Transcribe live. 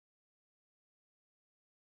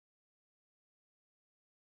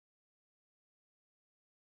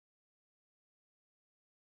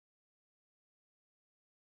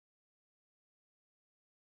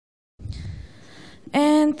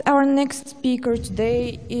And our next speaker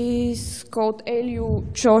today is called Elio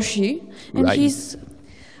Qoshi, and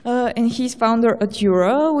he's founder at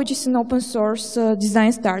Eura, which is an open source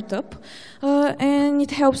design startup, and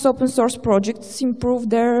it helps open source projects improve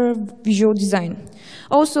their visual design.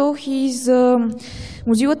 Also, he's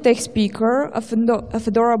Mozilla Tech speaker, a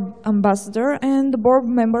Fedora ambassador, and a board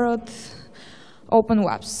member at Open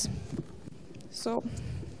Labs. So,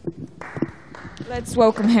 let's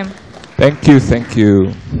welcome him. Thank you, thank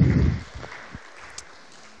you.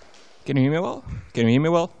 Can you hear me well? Can you hear me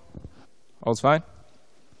well? All's fine?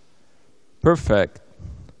 Perfect.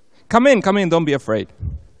 Come in, don't be afraid.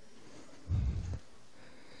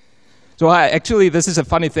 So actually, this is a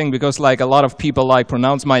funny thing because like a lot of people like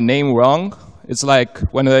pronounce my name wrong. It's like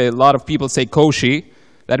when a lot of people say Qoshi,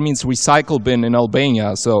 that means recycle bin in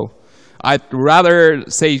Albania. So I'd rather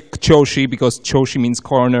say Qoshi because Qoshi means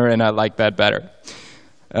corner and I like that better.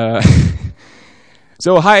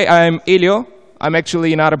 So hi, I'm Elio. I'm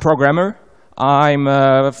actually not a programmer. I'm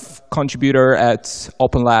a contributor at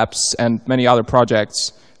Open Labs and many other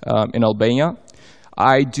projects in Albania.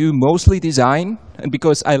 I do mostly design, and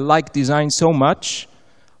because I like design so much,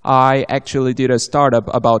 I actually did a startup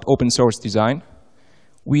about open source design.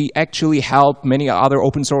 We actually help many other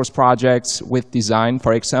open source projects with design.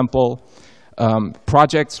 For example,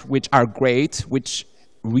 projects which are great, which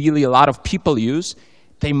really a lot of people use,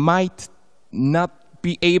 they might not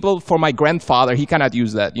be able, for my grandfather, he cannot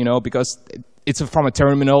use that, you know, because it's from a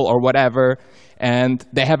terminal or whatever, and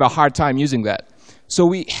they have a hard time using that. So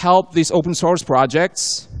we help these open source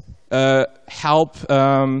projects help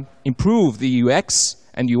improve the UX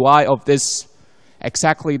and UI of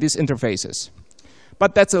exactly these interfaces.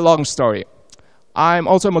 But that's a long story. I'm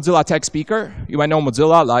also a Mozilla Tech speaker. You might know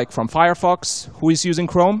Mozilla, like from Firefox. Who is using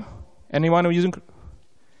Chrome? Anyone who using?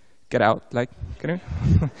 Get out, like, can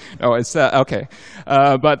you? No, it's okay.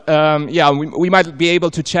 Yeah, we might be able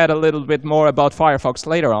to chat a little bit more about Firefox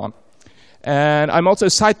later on. And I'm also a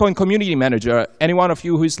SitePoint community manager. Any one of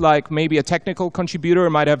you who's like maybe a technical contributor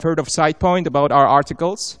might have heard of SitePoint, about our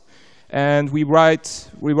articles. And we write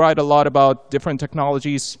a lot about different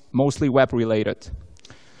technologies, mostly web related.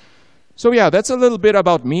 So yeah, that's a little bit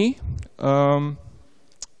about me.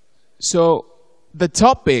 So the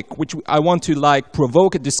topic which I want to like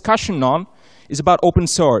provoke a discussion on is about open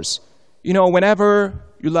source. You know, whenever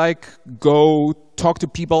you like go talk to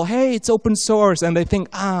people, hey, it's open source, and they think,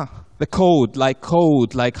 the code,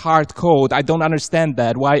 like hard code, I don't understand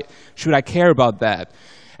that. Why should I care about that?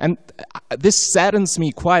 And this saddens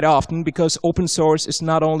me quite often because open source is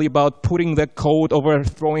not only about putting the code over,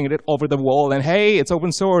 throwing it over the wall and hey, it's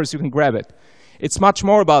open source, you can grab it. It's much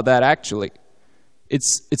more about that actually.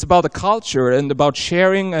 It's about the culture and about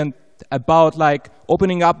sharing and about like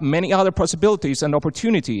opening up many other possibilities and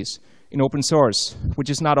opportunities in open source, which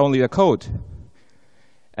is not only the code.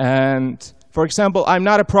 And for example, I'm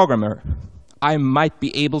not a programmer. I might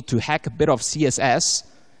be able to hack a bit of CSS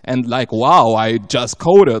and like, wow, I just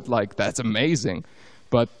coded, like that's amazing.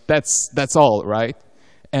 But that's all, right?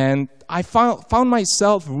 And I found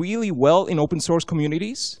myself really well in open source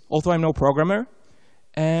communities, although I'm no programmer.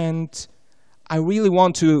 And I really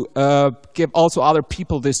want to give also other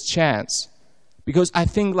people this chance. Because I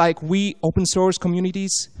think like we open source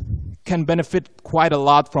communities can benefit quite a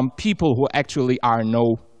lot from people who actually are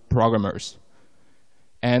no programmers.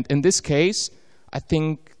 And in this case, I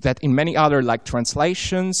think that in many other like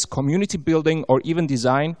translations, community building, or even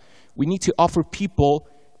design, we need to offer people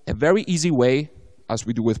a very easy way, as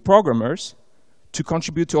we do with programmers, to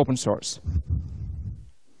contribute to open source.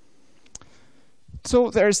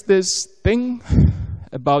 So there's this thing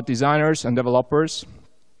about designers and developers.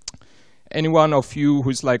 Any one of you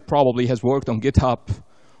who's like probably has worked on GitHub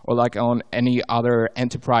or like on any other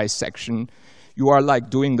enterprise section, you are like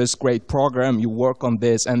doing this great program, you work on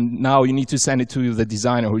this, and now you need to send it to the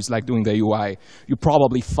designer who's like doing the UI. You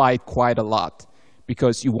probably fight quite a lot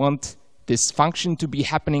because you want this function to be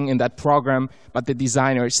happening in that program, but the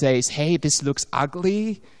designer says, hey, this looks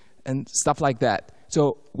ugly, and stuff like that.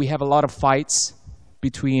 So we have a lot of fights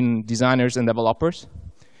between designers and developers.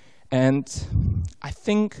 And I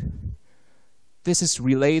think this is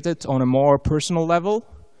related on a more personal level,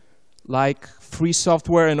 like free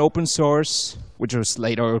software and open source, which was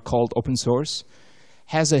later called open source,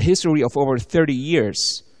 has a history of over 30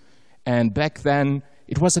 years. And back then,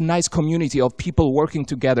 it was a nice community of people working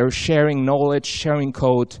together, sharing knowledge, sharing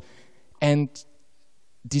code. And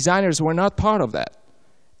designers were not part of that.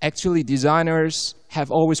 Actually, designers have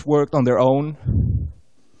always worked on their own,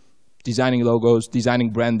 designing logos, designing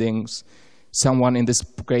brandings. Someone in this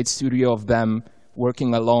great studio of them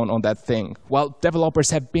working alone on that thing. Well,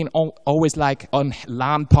 developers have been always like on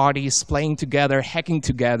LAN parties, playing together, hacking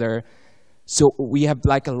together. So we have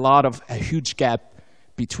like a huge gap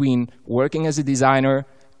between working as a designer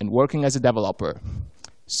and working as a developer.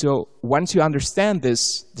 So once you understand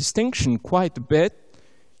this distinction quite a bit,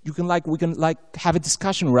 we can have a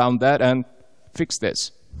discussion around that and fix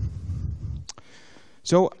this.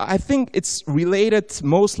 So I think it's related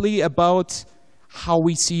mostly about how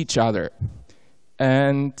we see each other.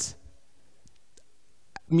 And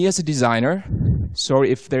me as a designer,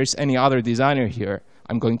 sorry if there's any other designer here,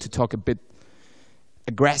 I'm going to talk a bit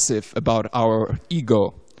aggressive about our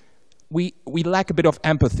ego. We lack a bit of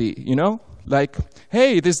empathy, you know? Like,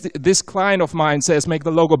 hey, this client of mine says make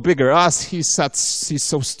the logo bigger. He's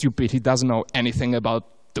so stupid, he doesn't know anything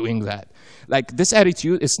about doing that. Like, this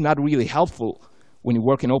attitude is not really helpful when you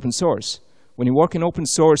work in open source. When you work in open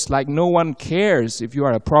source, like, no one cares if you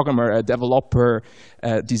are a programmer, a developer,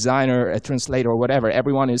 a designer, a translator, or whatever.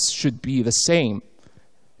 Everyone should be the same.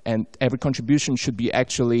 And every contribution should be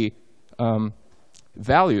actually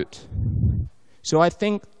valued. So I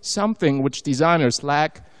think something which designers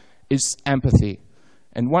lack is empathy.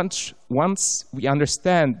 And once we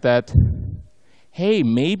understand that, hey,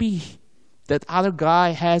 maybe that other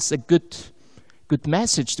guy has a good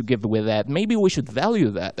message to give with that, maybe we should value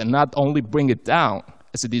that and not only bring it down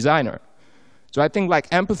as a designer. So I think like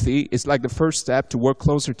empathy is like the first step to work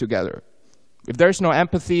closer together. If there's no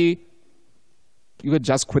empathy, you could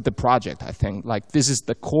just quit the project, I think. Like, this is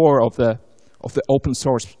the core of the open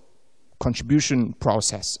source contribution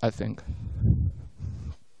process, I think.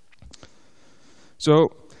 So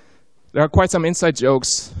there are quite some inside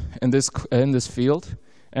jokes in this field,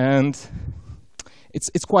 and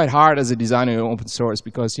it's quite hard as a designer in open source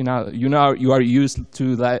because you are used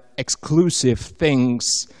to the exclusive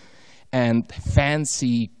things and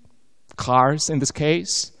fancy cars in this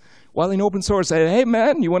case. While in open source, hey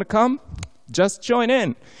man, you want to come? Just join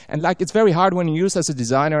in. And like, it's very hard when you use as a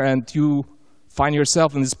designer and you find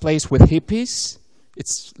yourself in this place with hippies.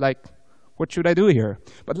 It's like, what should I do here?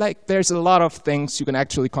 But like, there's a lot of things you can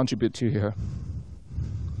actually contribute to here.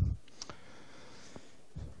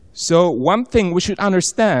 So one thing we should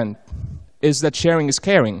understand is that sharing is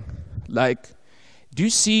caring. Like, do you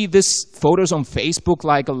see these photos on Facebook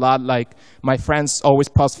like a lot? Like, my friends always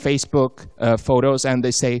post Facebook photos and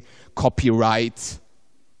they say, copyright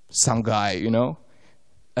some guy, you know?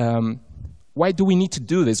 Why do we need to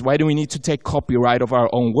do this? Why do we need to take copyright of our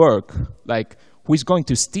own work? Like, who is going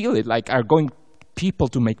to steal it? Like, are going people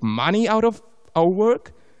to make money out of our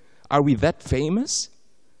work? Are we that famous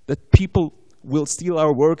that people will steal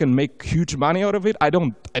our work and make huge money out of it? I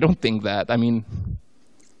don't think that. I mean,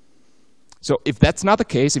 so if that's not the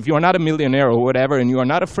case, if you are not a millionaire or whatever, and you are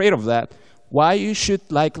not afraid of that, why you should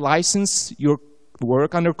like license your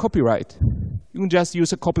work under copyright? You can just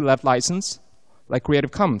use a copyleft license, like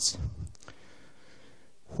Creative Commons.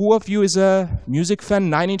 Who of you is a music fan?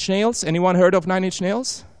 9 Inch Nails? Anyone heard of 9 Inch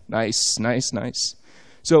Nails? Nice, nice, nice.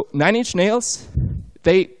 So 9 Inch Nails,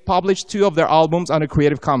 they published 2 of their albums under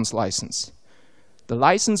Creative Commons license. The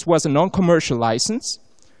license was a non-commercial license,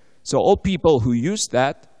 so all people who used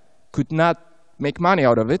that could not make money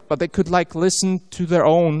out of it, but they could like listen to their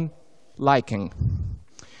own liking.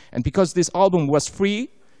 And because this album was free,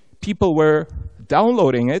 people were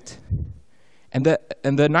downloading it, and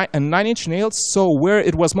 9 Inch Nails saw where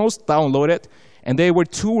it was most downloaded, and they were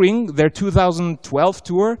touring their 2012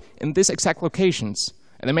 tour in these exact locations.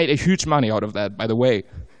 And they made a huge money out of that, by the way.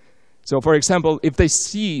 So for example, if they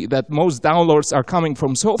see that most downloads are coming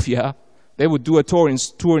from Sofia, they would do a tour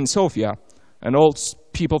in Sofia, and all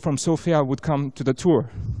people from Sofia would come to the tour,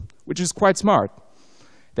 which is quite smart.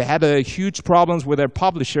 They had huge problems with their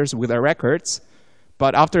publishers, with their records,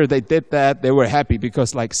 but after they did that, they were happy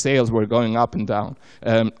because like sales were going up and down.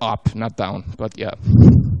 Up, not down, but yeah.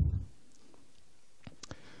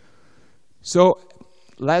 So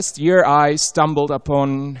last year I stumbled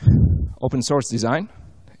upon open source design.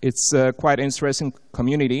 It's a quite interesting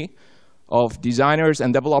community of designers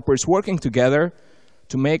and developers working together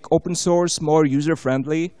to make open source more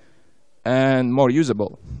user-friendly and more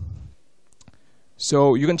usable.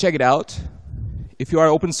 So you can check it out. If you are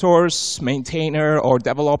an open source maintainer or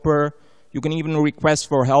developer, you can even request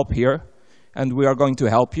for help here, and we are going to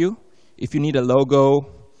help you. If you need a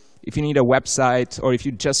logo, if you need a website, or if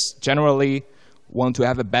you just generally want to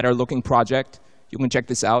have a better looking project, you can check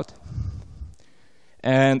this out.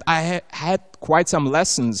 And I had quite some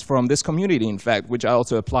lessons from this community, in fact, which I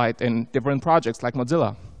also applied in different projects like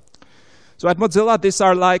Mozilla. So at Mozilla, these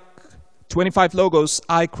are like 25 logos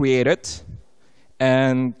I created.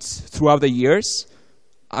 And throughout the years,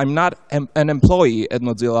 I'm not an employee at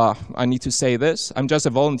Mozilla. I need to say this. I'm just a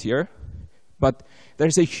volunteer. But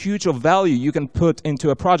there's a huge of value you can put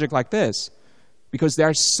into a project like this, because there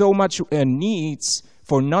are so much needs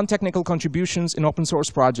for non-technical contributions in open source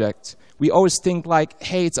projects. We always think like,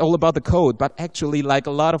 hey, it's all about the code, but actually like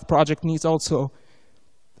a lot of project needs also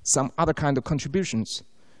some other kind of contributions.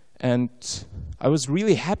 And I was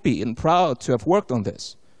really happy and proud to have worked on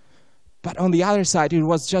this. But on the other side, it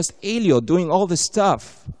was just Elio doing all this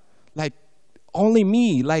stuff. Like, only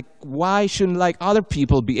me. Like, why shouldn't like other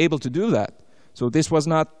people be able to do that? So this was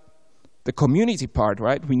not the community part,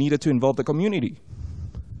 right? We needed to involve the community.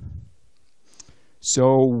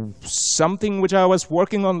 So something which I was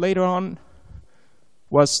working on later on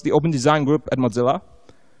was the Open Design group at Mozilla.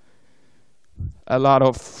 A lot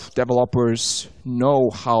of developers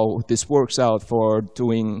know how this works out for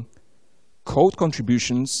doing code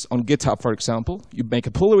contributions on GitHub, for example. You make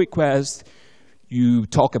a pull request, you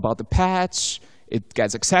talk about the patch, it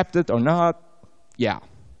gets accepted or not, yeah.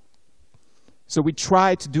 So we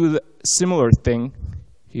tried to do the similar thing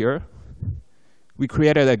here. We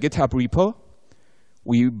created a GitHub repo.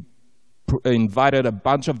 We invited a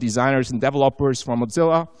bunch of designers and developers from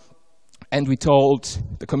Mozilla, and we told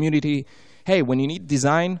the community, hey, when you need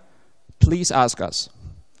design, please ask us.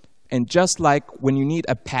 And just like when you need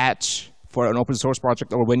a patch for an open source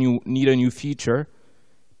project or when you need a new feature,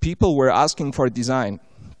 people were asking for a design.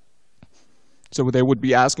 So they would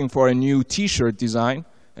be asking for a new t-shirt design,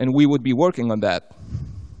 and we would be working on that.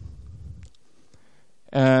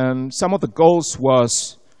 And some of the goals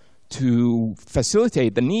was to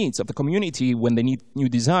facilitate the needs of the community when they need new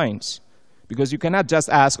designs. Because you cannot just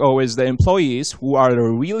ask always the employees who are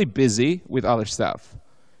really busy with other stuff,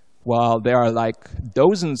 while there are like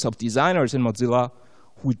dozens of designers in Mozilla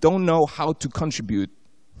who don't know how to contribute.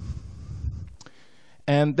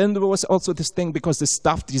 And then there was also this thing because the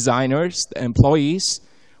staff designers, the employees,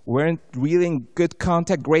 weren't really in good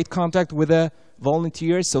contact, great contact with the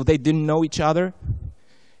volunteers, so they didn't know each other.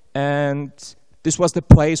 And this was the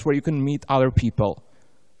place where you can meet other people.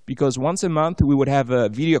 Because once a month we would have a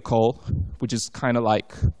video call, which is kind of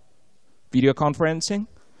like video conferencing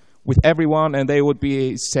with everyone, and they would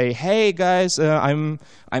be say, hey guys, I'm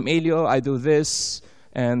Elio, I do this,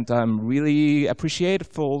 and I'm really appreciative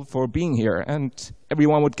for being here. And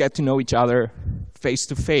everyone would get to know each other face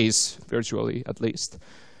to face, virtually at least.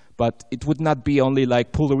 But it would not be only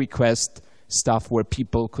like pull request stuff where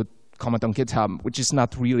people could comment on GitHub, which is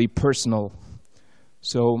not really personal.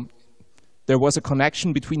 So there was a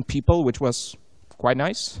connection between people, which was quite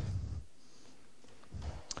nice.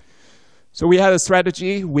 So we had a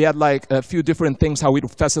strategy. We had like a few different things how we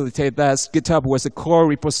would facilitate that. GitHub was a core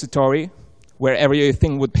repository where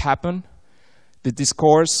everything would happen. The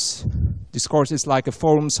discourse is like a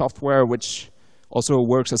forum software which also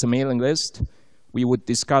works as a mailing list. We would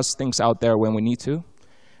discuss things out there when we need to.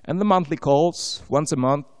 And the monthly calls, once a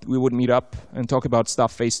month, we would meet up and talk about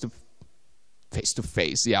stuff face to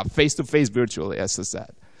face virtually, as I said.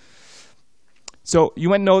 So you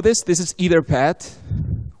might know this. This is Etherpad.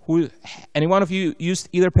 Any one of you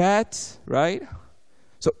used Etherpad, right?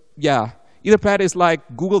 So yeah, Etherpad is like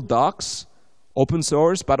Google Docs, open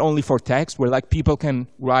source, but only for text, where like people can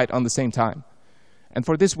write on the same time. And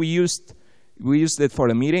for this, we used it for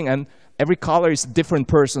the meeting, and every caller is a different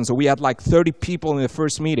person. So we had like 30 people in the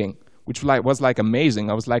first meeting, which was like amazing.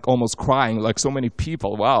 I was like almost crying, like so many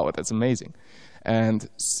people. Wow, that's amazing. And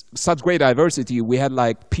such great diversity. We had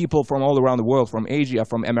like people from all around the world, from Asia,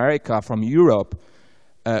 from America, from Europe.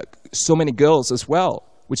 So many girls as well,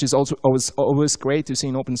 which is also always great to see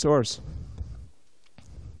in open source.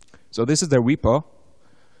 So this is the repo.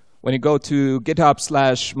 When you go to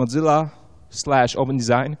GitHub/Mozilla/Open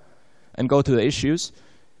Design and go to the issues,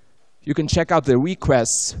 you can check out the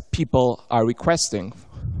requests people are requesting.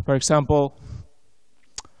 For example,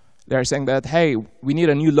 they're saying that, hey, we need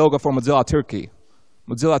a new logo for Mozilla Turkey.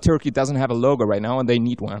 Mozilla Turkey doesn't have a logo right now, and they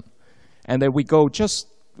need one. And then we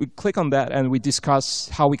click on that, and we discuss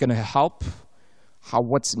how we can help,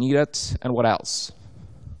 what's needed, and what else.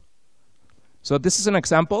 So this is an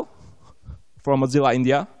example from Mozilla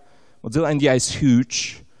India. Mozilla India is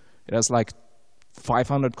huge. It has like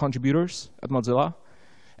 500 contributors at Mozilla.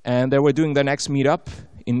 And they were doing their next meetup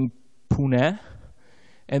in Pune,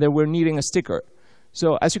 and they were needing a sticker.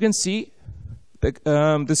 So as you can see,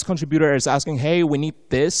 this contributor is asking, hey, we need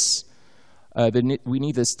this. We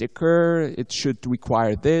need a sticker. It should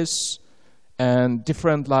require this. And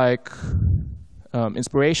different like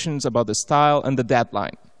inspirations about the style and the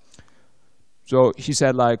deadline. So he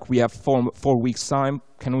said, like, we have 4 weeks time.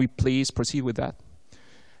 Can we please proceed with that?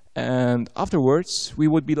 And afterwards, we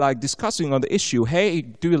would be like discussing on the issue. Hey,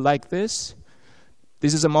 do you like this?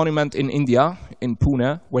 This is a monument in India, in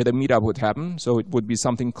Pune, where the meetup would happen. So it would be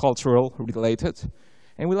something cultural related.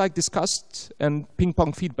 And we like discussed and ping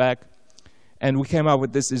pong feedback. And we came up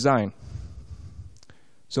with this design.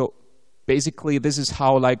 So basically, this is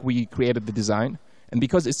how like we created the design. And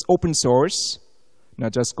because it's open source,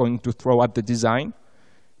 not just going to throw out the design,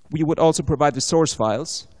 we would also provide the source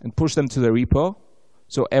files and push them to the repo.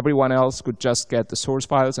 So everyone else could just get the source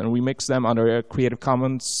files and remix them under a Creative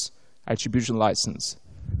Commons attribution license.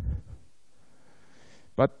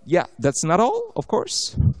 But yeah, that's not all, of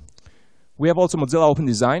course. We have also Mozilla Open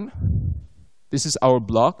Design. This is our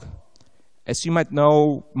blog. As you might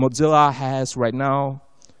know, Mozilla has right now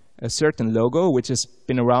a certain logo, which has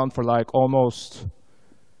been around for like almost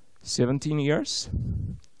 17 years.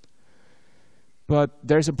 But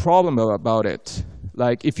there's a problem about it.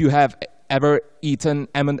 Like if you have ever eaten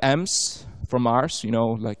M&Ms from Mars, you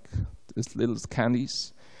know, like these little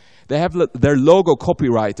candies, they have their logo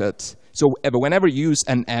copyrighted. So whenever you use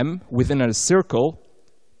an M within a circle,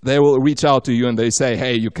 they will reach out to you and they say,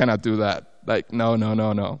 hey, you cannot do that. Like, no, no,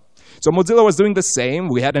 no, no. So Mozilla was doing the same.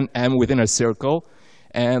 We had an M within a circle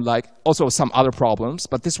and like also some other problems.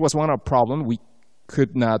 But this was one of the problems we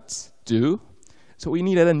could not do. So we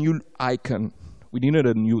needed a new icon. We needed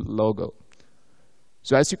a new logo.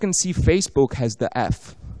 So as you can see, Facebook has the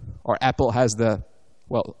F, or Apple has the,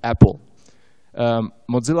 well, Apple.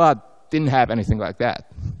 Mozilla didn't have anything like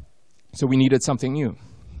that. So we needed something new.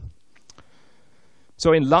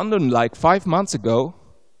 So in London, like 5 months ago,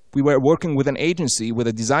 we were working with an agency, with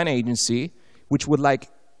a design agency, which would like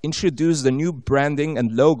introduce the new branding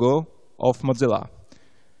and logo of Mozilla.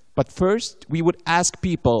 But first, we would ask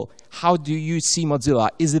people, how do you see Mozilla?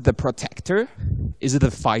 Is it the protector? Is it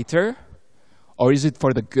the fighter? Or is it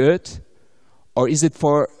for the good? Or is it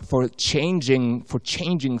for changing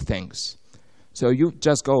things? So you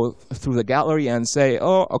just go through the gallery and say,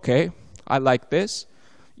 oh, okay, I like this.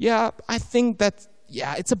 Yeah, I think that,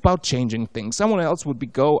 yeah, it's about changing things. Someone else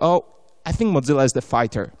would go, oh, I think Mozilla is the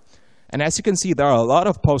fighter. And as you can see, there are a lot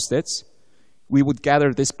of post-its. We would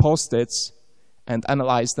gather these post-its and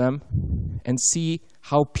analyze them and see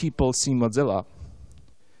how people see Mozilla.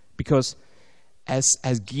 Because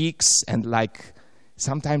as geeks and like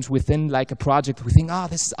sometimes within like a project, we think, oh,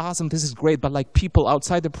 this is awesome, this is great, but like people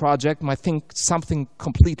outside the project might think something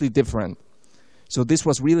completely different. So this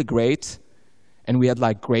was really great. And we had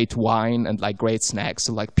like great wine and like great snacks,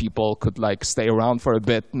 so like people could like stay around for a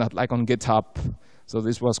bit, not like on GitHub. So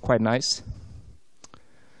this was quite nice.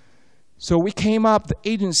 So the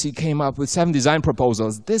agency came up with 7 design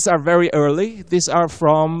proposals. These are very early. These are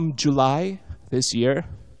from July this year.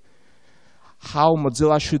 How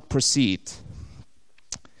Mozilla should proceed.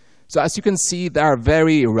 So as you can see, they are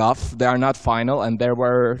very rough. They are not final, and there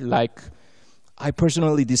were like, I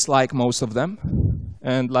personally dislike most of them.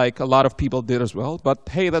 And like a lot of people did as well. But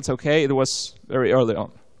hey, that's okay. It was very early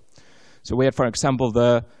on. So we had, for example,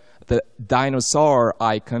 the dinosaur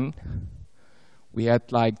icon. We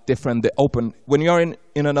had like different, when you're in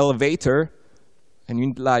an elevator and you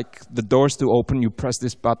need like the doors to open, you press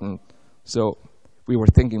this button. So we were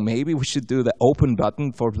thinking maybe we should do the open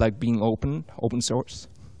button for like being open source.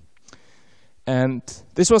 And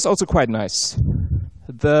this was also quite nice.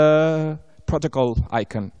 The protocol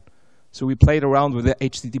icon. So we played around with the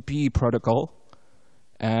HTTP protocol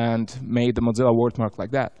and made the Mozilla wordmark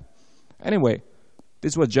like that. Anyway,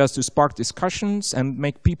 this was just to spark discussions and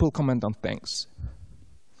make people comment on things.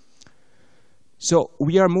 So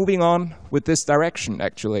we are moving on with this direction,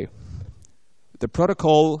 actually. The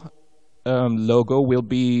protocol logo will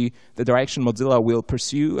be the direction Mozilla will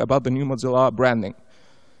pursue about the new Mozilla branding.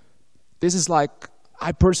 This is like,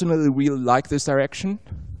 I personally really like this direction,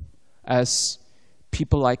 as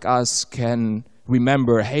people like us can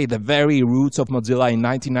remember, hey, the very roots of Mozilla in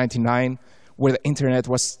 1999, where the internet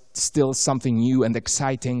was still something new and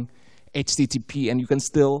exciting, HTTP, and you can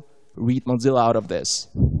still read Mozilla out of this.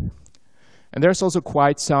 And there's also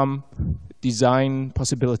quite some design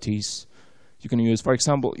possibilities you can use. For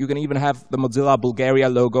example, you can even have the Mozilla Bulgaria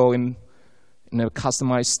logo in a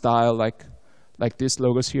customized style, like these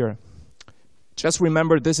logos here. Just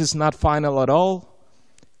remember, this is not final at all.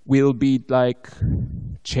 We'll be like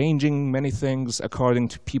changing many things according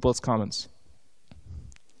to people's comments.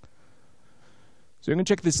 So you can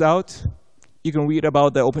check this out. You can read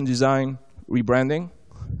about the Open Design rebranding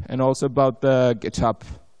and also about the GitHub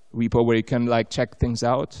repo where you can like check things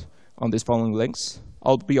out on these following links.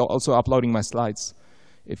 I'll be also uploading my slides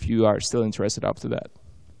if you are still interested after that.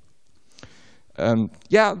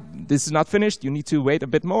 Yeah, this is not finished. You need to wait a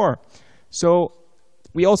bit more. So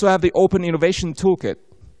we also have the Open Innovation Toolkit.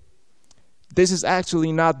 This is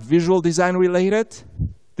actually not visual design related.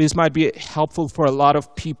 This might be helpful for a lot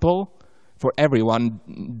of people, for everyone.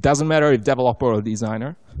 Doesn't matter if developer or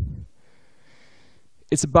designer.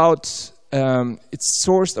 It's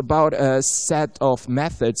sourced about a set of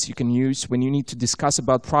methods you can use when you need to discuss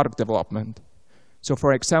about product development. So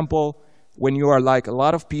for example, when you are like a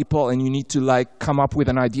lot of people and you need to like come up with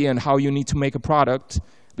an idea and how you need to make a product,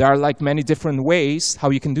 there are like many different ways how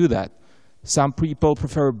you can do that. Some people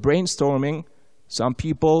prefer brainstorming. Some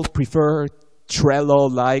people prefer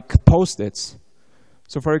Trello-like Post-its.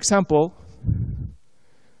 So for example,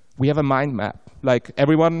 we have a mind map. Like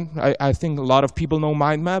everyone, I think a lot of people know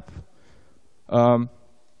mind map.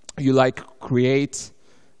 You like create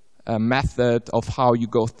a method of how you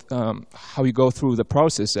go through the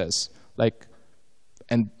processes. Like,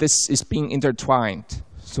 and this is being intertwined.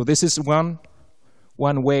 So this is one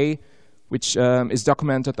way which is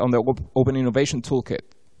documented on the Open Innovation Toolkit.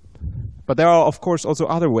 But there are, of course, also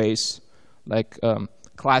other ways, like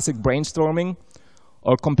classic brainstorming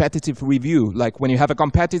or competitive review. Like when you have a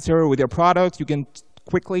competitor with your product, you can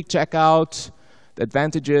quickly check out the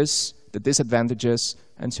advantages, the disadvantages,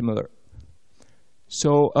 and similar.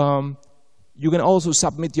 So you can also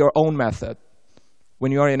submit your own method.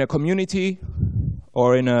 When you are in a community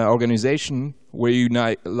or in an organization where you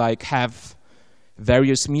like have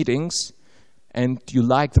various meetings and you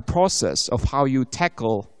like the process of how you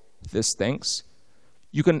tackle these things,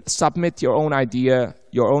 you can submit your own idea,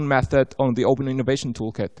 your own method on the Open Innovation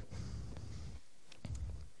Toolkit.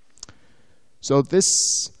 So this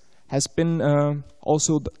has been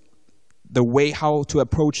also the way how to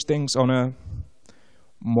approach things on a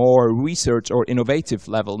more research or innovative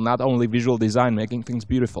level, not only visual design, making things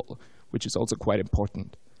beautiful, which is also quite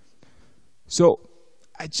important. So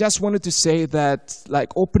I just wanted to say that like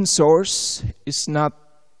open source is not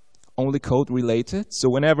only code related. So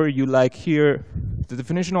whenever you like hear the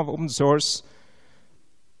definition of open source,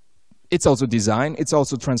 it's also design, it's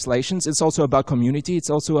also translations, it's also about community,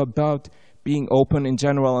 it's also about being open in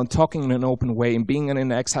general and talking in an open way and being in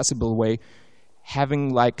an accessible way,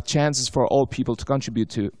 having like chances for all people to contribute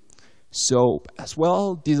to. So as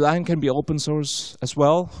well, design can be open source as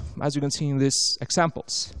well, as you can see in these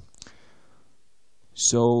examples.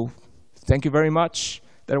 So thank you very much.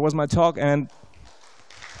 That was my talk, and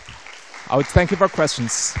I would thank you for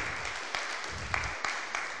questions.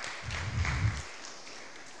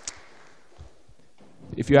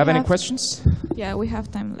 If you have any questions? Yeah, we have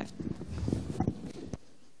time left.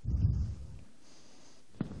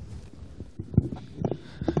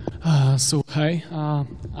 So hi,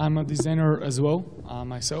 I'm a designer as well,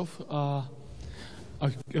 myself.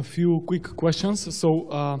 A few quick questions.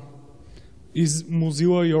 So is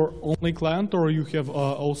Mozilla your only client, or you have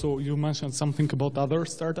also, you mentioned something about other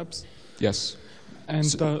startups? Yes. And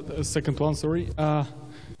the second one, sorry,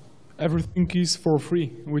 everything is for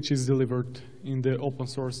free, which is delivered in the open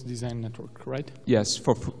source design network, right? Yes,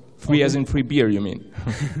 for free as in free beer, you mean?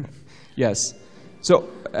 Yes. So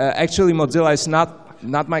actually Mozilla is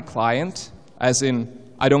not my client, as in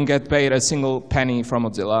I don't get paid a single penny from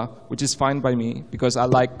Mozilla, which is fine by me because I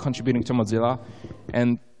like contributing to Mozilla.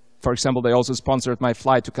 And for example, they also sponsored my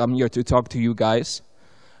flight to come here to talk to you guys.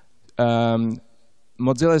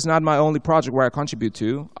 Mozilla is not my only project where I contribute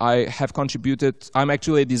to. I have contributed, I'm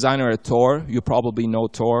actually a designer at Tor. You probably know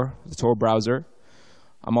Tor, the Tor browser.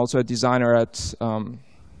 I'm also a designer at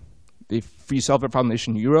the Free Software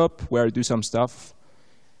Foundation Europe, where I do some stuff.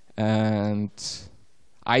 And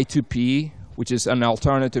I2P, which is an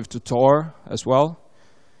alternative to Tor as well.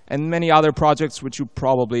 And many other projects which you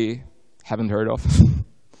probably haven't heard of.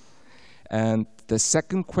 And the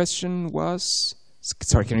second question was?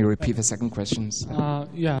 Sorry, can you repeat the second question?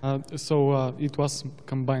 So it was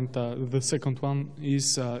combined. The second one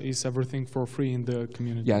is everything for free in the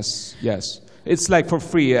community. Yes, yes. It's like for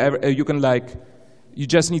free. You can you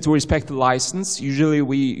just need to respect the license. Usually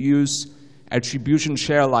we use attribution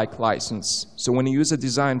share-like license. So when you use a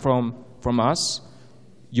design from us,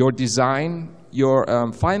 your design, your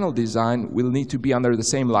final design will need to be under the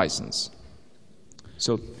same license.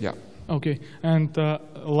 So, yeah. Okay, and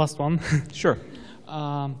last one. Sure.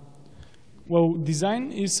 Well,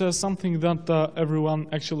 design is something that everyone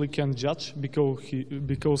actually can judge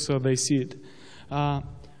because they see it.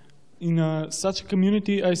 In such a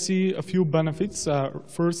community, I see a few benefits.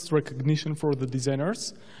 First, recognition for the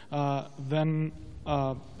designers. Then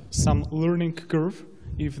some learning curve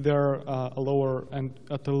if they're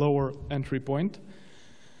at a lower entry point.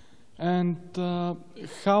 And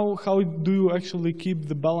how do you actually keep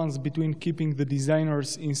the balance between keeping the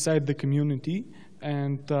designers inside the community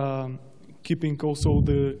and keeping also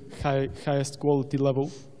the highest quality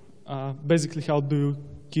level. Basically, how do you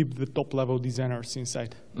keep the top level designers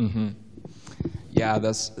inside? Mm-hmm. Yeah,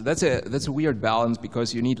 that's a weird balance,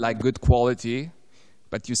 because you need like good quality,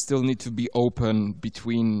 but you still need to be open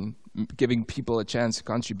between giving people a chance to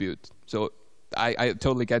contribute. So I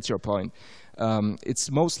totally get your point.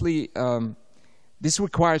 It's mostly this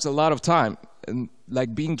requires a lot of time, and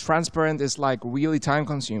like being transparent is like really time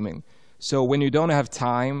consuming. So when you don't have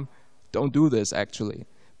time, don't do this actually.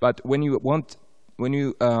 But when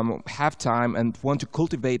you have time and want to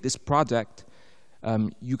cultivate this project,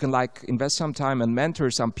 you can like invest some time and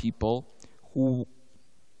mentor some people who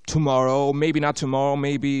tomorrow, maybe not tomorrow,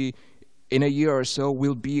 maybe in a year or so,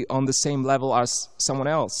 will be on the same level as someone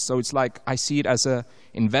else. So it's like I see it as an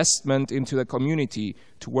investment into the community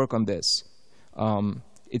to work on this.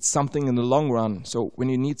 It's something in the long run. So when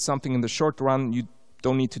you need something in the short run, you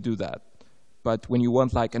don't need to do that. But when you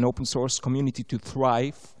want like an open source community to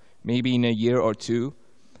thrive, maybe in a year or two,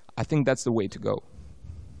 I think that's the way to go.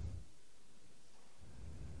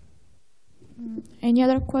 Any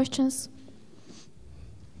other questions?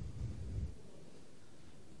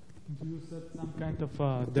 Do you set some kind of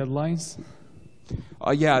deadlines?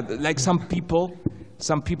 Yeah, like some people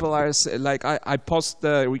are like, I post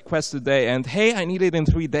the request today and hey, I need it in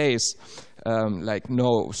 3 days. Like,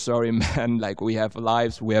 no, sorry, man, like we have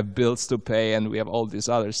lives, we have bills to pay, and we have all this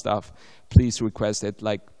other stuff. Please request it.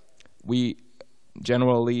 Like, we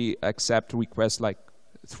generally accept requests like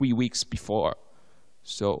 3 weeks before.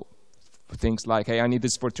 So things like, hey, I need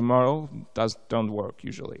this for tomorrow, don't work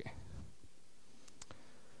usually.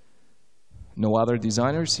 No other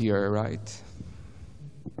designers here, right?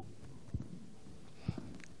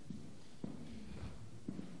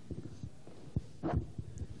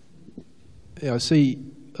 Yeah, I see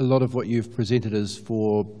a lot of what you've presented is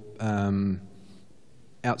for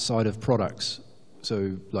outside of products,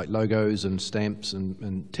 so like logos and stamps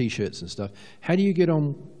and T-shirts and stuff. How do you get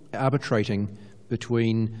on arbitrating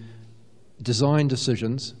between design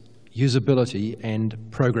decisions, usability, and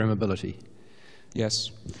programmability?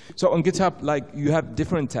 Yes. So on GitHub, like you have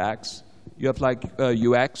different tags. You have like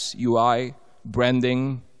UX, UI,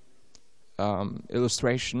 branding,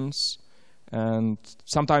 illustrations, and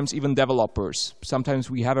sometimes even developers.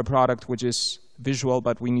 Sometimes we have a product which is visual,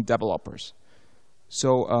 but we need developers.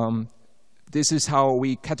 So this is how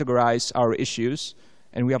we categorize our issues,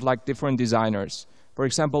 and we have like different designers. For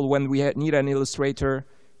example, when we need an illustrator,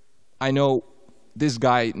 I know this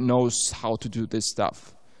guy knows how to do this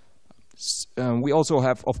stuff. We also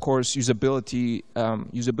have, of course, usability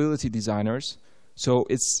designers. So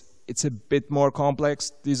it's a bit more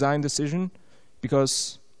complex design decision,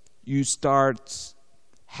 because you start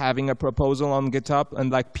having a proposal on GitHub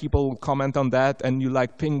and like people comment on that, and you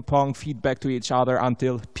like ping pong feedback to each other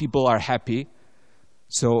until people are happy.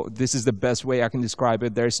 So this is the best way I can describe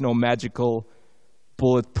it. There's no magical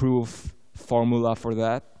bulletproof formula for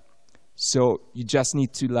that. So you just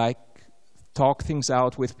need to like talk things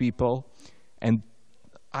out with people. And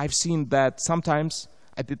I've seen that sometimes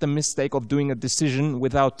I did the mistake of doing a decision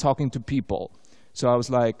without talking to people. So I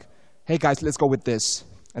was like, hey guys, let's go with this.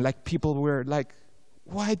 And like people were like,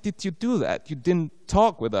 why did you do that? You didn't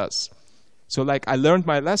talk with us. So like I learned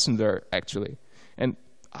my lesson there actually. And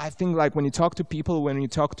I think like when you talk to people, when you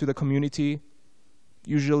talk to the community,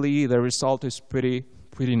 usually the result is pretty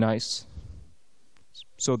nice.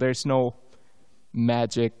 So there's no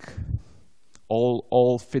magic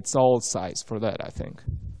all fits all size for that, I think.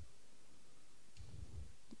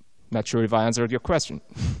 Not sure if I answered your question.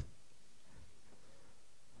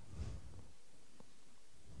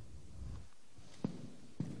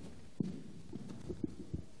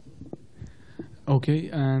 Okay,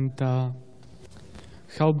 and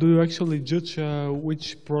how do you actually judge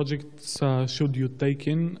which projects should you take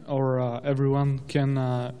in, or everyone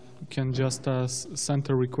can just send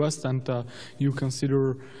a request and you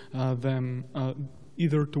consider them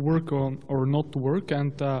either to work on or not to work?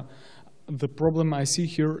 And the problem I see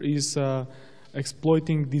here is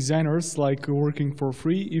exploiting designers, like working for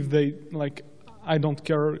free. If they like, I don't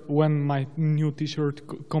care when my new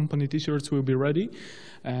T-shirt, company T-shirts will be ready,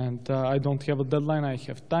 and I don't have a deadline, I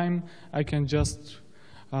have time, I can just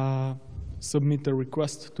submit a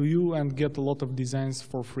request to you and get a lot of designs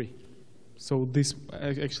for free. So this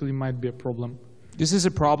actually might be a problem. This is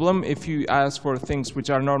a problem if you ask for things which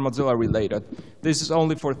are not Mozilla related. This is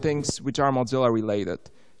only for things which are Mozilla related.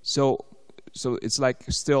 So it's like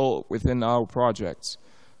still within our projects.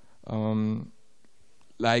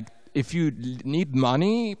 Like if you need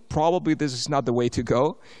money, probably this is not the way to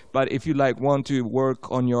go. But if you like want to work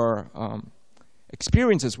on your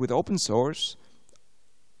experiences with open source,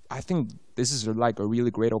 I think this is like a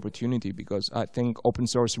really great opportunity, because I think open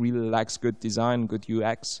source really lacks good design, good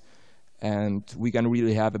UX, and we can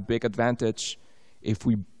really have a big advantage if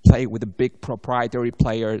we play with the big proprietary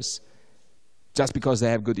players just because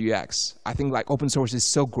they have good UX. I think like open source is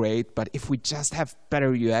so great, but if we just have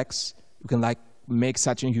better UX, we can like make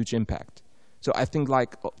such a huge impact. So I think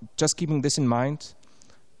like just keeping this in mind,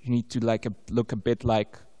 you need to like look a bit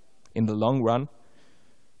like in the long run.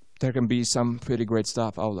 There can be some pretty great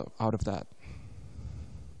stuff out of that.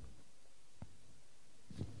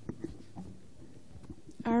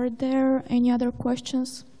 Are there any other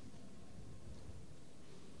questions?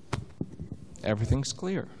 Everything's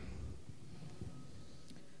clear.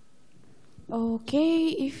 Okay,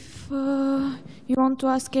 if you want to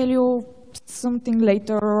ask Elio something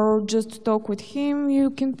later or just talk with him,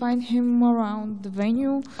 you can find him around the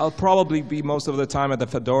venue. I'll probably be most of the time at the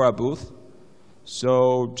Fedora booth,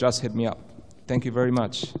 so just hit me up. Thank you very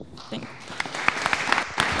much. Thank you.